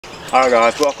Alright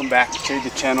guys, welcome back to the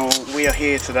channel. We are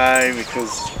here today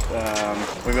because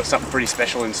we've got something pretty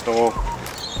special in store.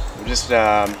 We just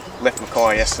left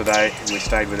Mackay yesterday and we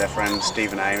stayed with our friends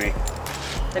Steve and Amy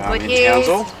in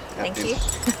Townsville. Thank you.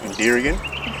 In Deerigan.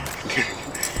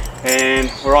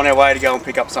 And we're on our way to go and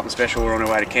pick up something special. We're on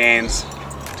our way to Cairns.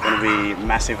 It's going to be a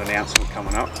massive announcement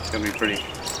coming up. It's going to be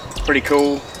pretty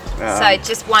cool. So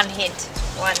just one hint,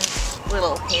 one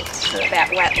little hint about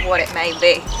what it may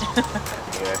be.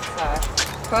 Yeah. So,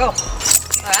 cool.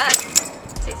 Alright,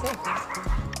 see you soon.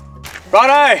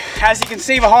 Righto, as you can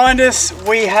see behind us,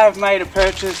 we have made a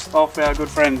purchase off our good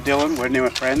friend Dylan. We're new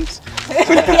friends.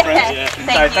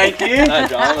 Thank you. No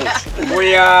dramas.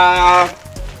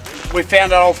 We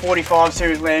found our old 45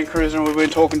 series Landcruiser and we've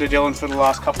been talking to Dylan for the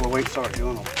last couple of weeks. Sorry,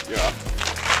 Dylan. Yeah.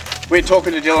 We've been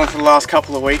talking to Dylan for the last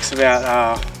couple of weeks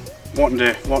about wanting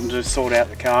to sort out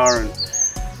the car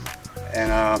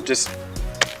and just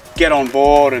get on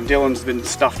board. And Dylan's been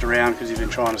stuffed around because he's been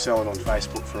trying to sell it on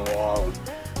Facebook for a while and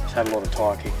he's had a lot of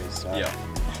tyre kickers. So yeah.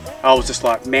 I was just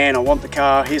like, man, I want the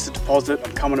car. Here's the deposit.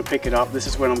 I'm coming to pick it up. This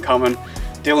is when I'm coming.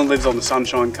 Dylan lives on the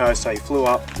Sunshine Coast, so he flew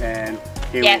up and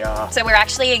here we are. So we're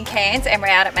actually in Cairns and we're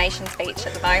out at Masons Beach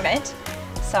at the moment.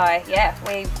 So yeah,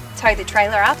 we towed the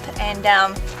trailer up and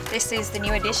this is the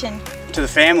new addition to the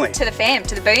family. To the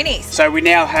boonies. So we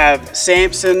now have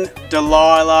Samson,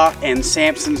 Delilah and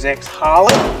Samson's ex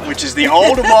Harlot, which is the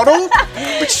older model,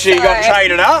 which she got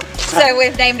traded up. So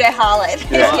we've named her Harlot,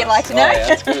 if you'd like to know. Yeah,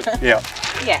 that's good. Yeah.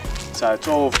 Yeah. So it's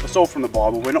all from the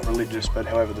Bible. We're not religious, but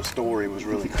however the story was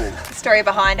really cool. The story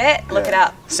behind it, look it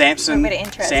up. Samson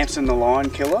the lion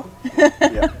killer.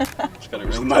 Yeah. It's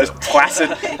the most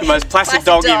placid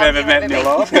dog you've ever met in your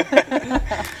life.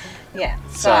 Yeah.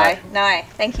 So no,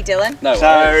 thank you, Dylan. No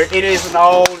worries. It is an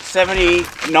old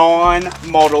 79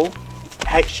 model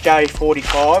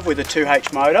HJ45 with a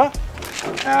 2H motor.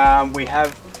 We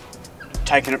have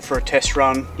taken it for a test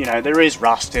run. You know, there is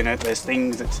rust in it. There's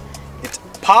things it's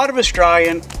part of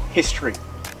Australian history.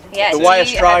 Yeah. The way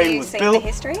Australian was built. The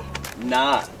history?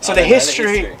 Nah. So the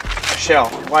history. Michelle,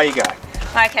 away you go.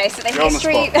 Okay, so the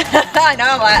history. I know.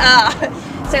 I'm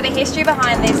like, So the history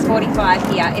behind this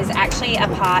 45 here is actually a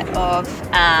part of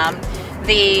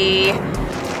the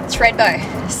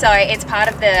Thredbo. So it's part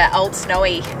of the old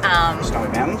snowy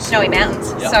mountains. Snowy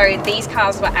mountains. Yep. So these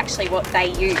cars were actually what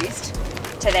they used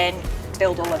to then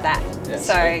build all of that. Yeah,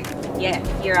 so yeah,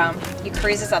 your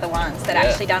cruisers are the ones that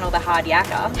actually done all the hard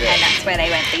yakka, and that's where they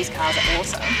went. These cars are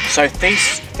awesome. So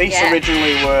these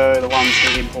originally were the ones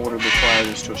that imported the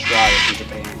Toyotas to Australia from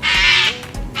Japan.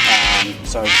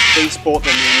 So these brought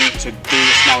them in to do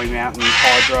the Snowy Mountain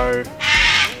hydro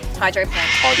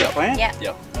plant.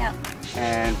 Yeah.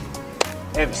 And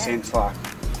ever since, like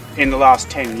in the last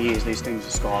 10 years, these things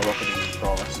have skyrocketed in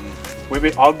price.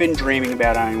 I've been dreaming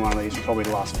about owning one of these for probably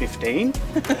the last 15,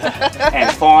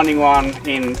 and finding one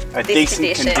in a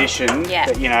decent condition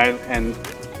that, you know, and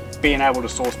being able to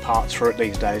source parts for it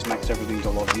these days makes everything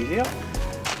a lot easier.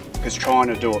 Because trying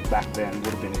to do it back then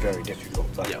would have been very difficult.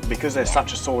 But because they're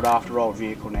such a sought after old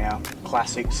vehicle now,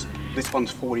 classics. This one's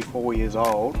 44 years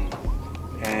old,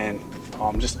 and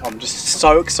I'm just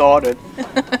so excited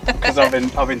because I've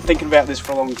been thinking about this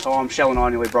for a long time. Shell and I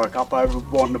nearly broke up over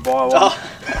wanting to buy one.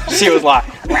 She was like,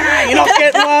 "You're not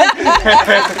getting one."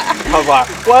 I was like,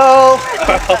 "Well,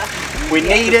 we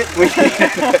need it.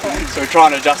 So we're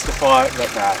trying to justify it,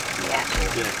 but no. Yeah.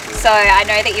 So I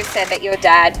know that you've said that your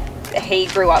dad, he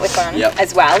grew up with one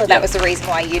as well, and that was the reason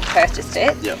why you'd purchased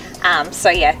it. So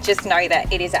yeah, just know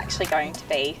that it is actually going to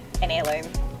be an heirloom.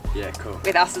 Yeah, cool.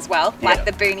 With us as well. Like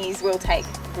the boonies will take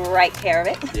great care of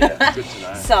it. Yeah, good to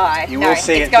know. So you will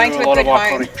see it's going to a lot of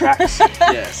home. iconic tracks.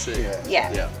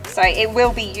 Yeah. So it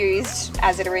will be used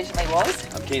as it originally was.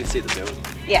 I'm keen to see the build.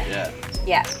 Yeah.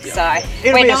 So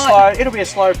it'll be a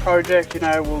slow project. You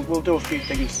know, we'll do a few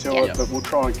things to it, but we'll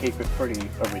try and keep it pretty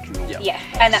original. Yeah,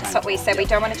 and that's what we said. We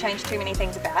don't want to change too many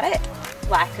things about it,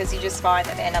 like, because you just find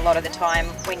that then a lot of the time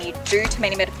when you do too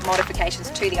many modifications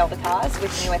to the older cars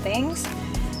with newer things,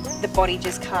 the body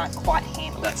just can't quite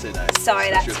handle it. That's it. So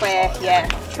that's where,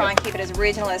 try and keep it as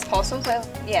original as possible.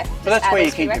 But that's where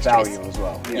you keep the value as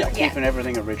well. Keeping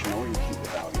everything original, you keep the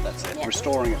value. That's it.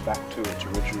 Restoring it back to its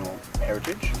original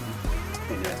heritage.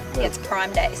 It's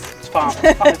prime days. It's farm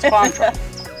track.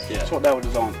 That's what they were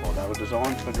designed for. They were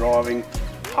designed for driving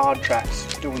hard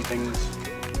tracks, doing things,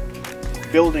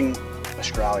 building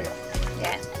Australia.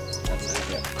 Yeah. That's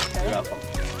it. You're welcome.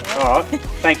 All right.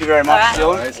 Thank you very much,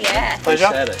 Dylan. Yeah.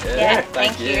 Pleasure. Yeah.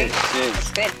 Thank you.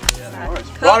 Cheers. Good.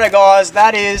 Cool. Righto, guys.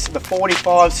 That is the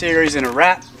 45 series in a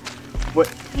wrap.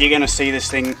 You're going to see this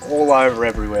thing all over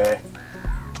everywhere.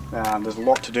 There's a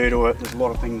lot to do to it. There's a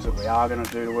lot of things that we are going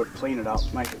to do to it. Clean it up,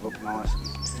 make it look nice.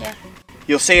 Yeah.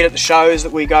 You'll see it at the shows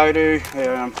that we go to.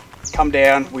 Come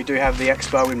down. We do have the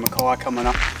expo in Mackay coming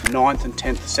up 9th and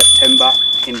 10th of September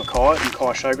in Mackay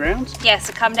Showgrounds. Yeah,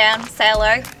 so come down, say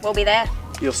hello, we'll be there.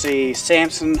 You'll see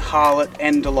Samson, Harlot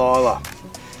and Delilah.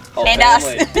 Whole And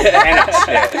family. us. And us,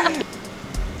 yeah.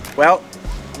 Well,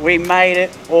 we made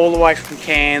it all the way from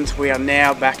Cairns. We are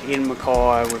now back in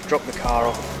Mackay. We've dropped the car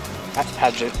off at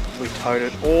Paget. We towed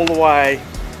it all the way.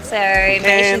 So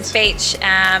Nations Beach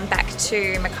back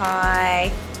to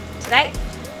Mackay today.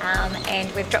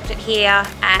 And we've dropped it here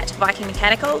at Viking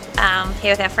Mechanical,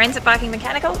 here with our friends at Viking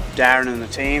Mechanical. Darren and the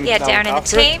team. Yeah, Darren and the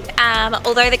team.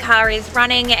 Although the car is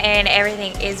running and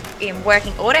everything is in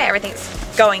working order, everything's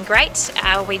going great,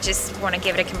 we just want to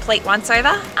give it a complete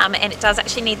once-over, and it does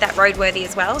actually need that roadworthy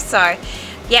as well. So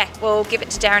yeah, we'll give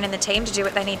it to Darren and the team to do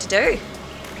what they need to do.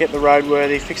 Get the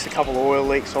roadworthy, fix a couple of oil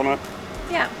leaks on it.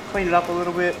 Yeah. Clean it up a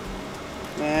little bit,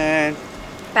 and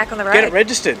back on the road. get it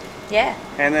registered. Yeah.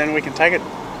 And then we can take it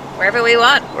wherever we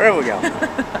want. Wherever we go.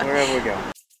 Wherever we go.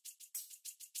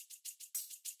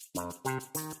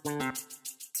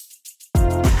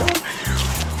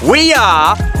 We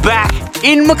are back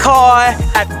in Mackay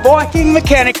at Viking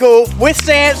Mechanical with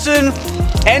Samson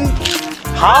and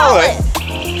Harlot.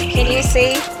 Can you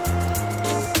see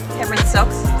Cameron's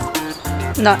socks?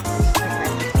 No.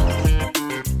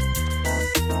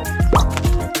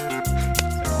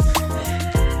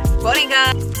 Morning,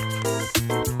 guys.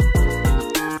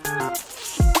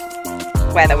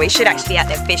 Weather, we should actually be out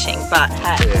there fishing, but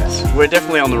hey. Yes, we're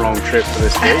definitely on the wrong trip for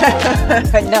this week.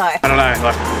 No. I don't know,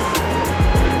 like,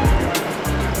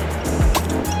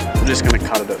 I'm just going to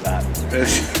cut it at that.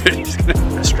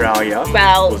 Australia.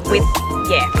 Well, with,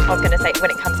 yeah, I was going to say,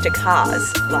 when it comes to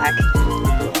cars, like,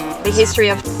 the history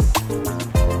of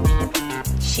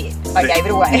shit, I gave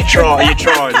it away. You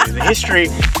try.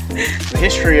 The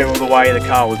history of the way the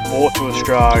car was brought to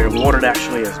Australia and what it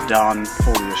actually has done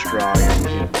for the Australian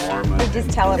environment. We're just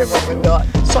telling them what we've got.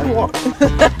 So what?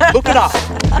 Look it up.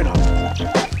 Look it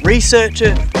up. Research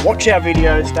it. Watch our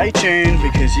videos. Stay tuned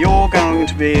because you're going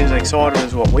to be as excited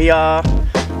as what we are.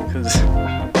 Because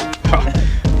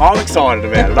I'm excited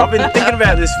about it. I've been thinking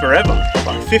about this forever.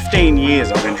 Like 15 years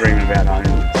I've been dreaming about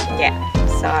owning this. Yeah.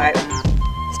 So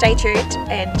stay tuned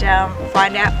and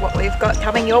find out what we've got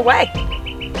coming your way.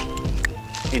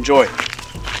 Enjoy.